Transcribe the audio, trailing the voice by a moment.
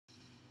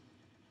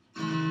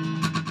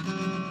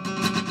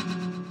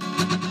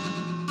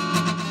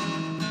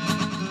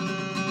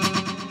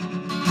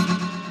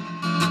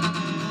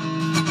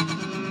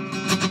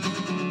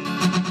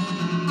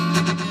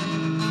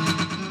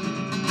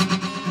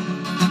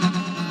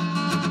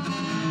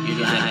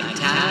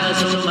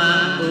on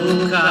my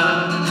old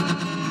car,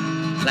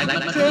 like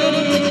my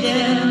credit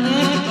down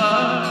that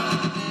bar.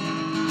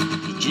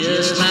 You're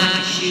just like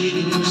a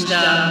shooting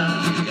star.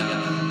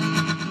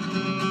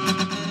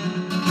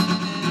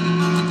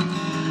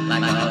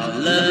 Like all the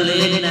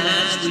lovely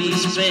nights we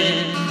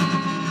spent,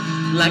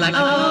 like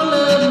all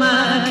of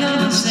my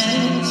common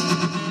sense,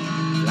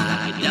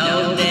 like a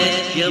dog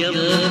that jumped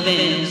the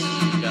fence.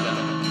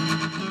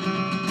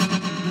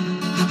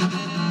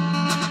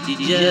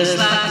 You're just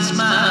like the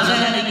smile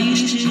that I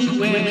used to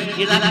wear.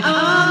 You're like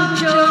all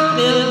the joy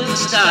filled with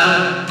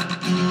star.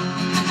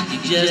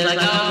 You're just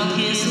like all the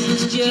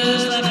kisses,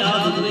 just like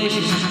all the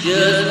wishes,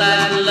 just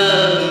like the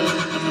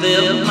love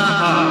filled my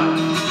heart.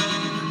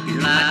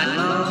 You're like a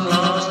long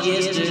lost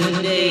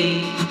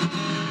yesterday.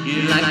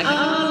 You're like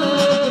all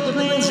of the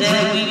plans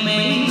that we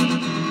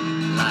made.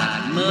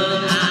 Like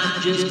mud, I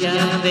just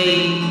got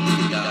paid.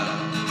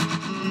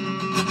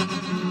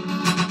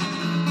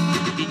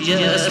 You're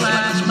just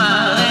like the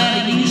smile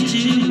that I used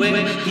to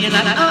wear. You're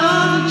like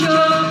all the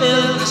joy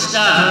filled with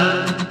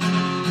star.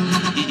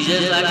 You're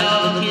just like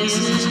all the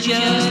kisses,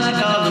 just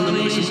like all the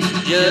wishes,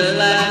 just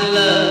like the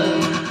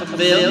love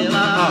filled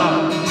my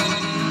heart.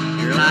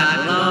 You're like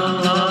a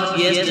long lost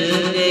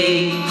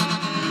yesterday.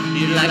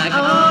 You're like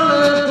all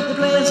of the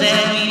plans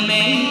that we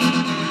made.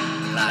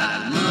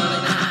 Like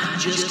money I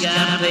just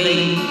got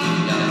paid.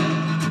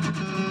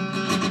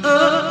 Oh,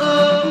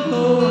 oh,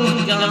 oh,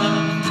 you're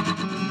gone.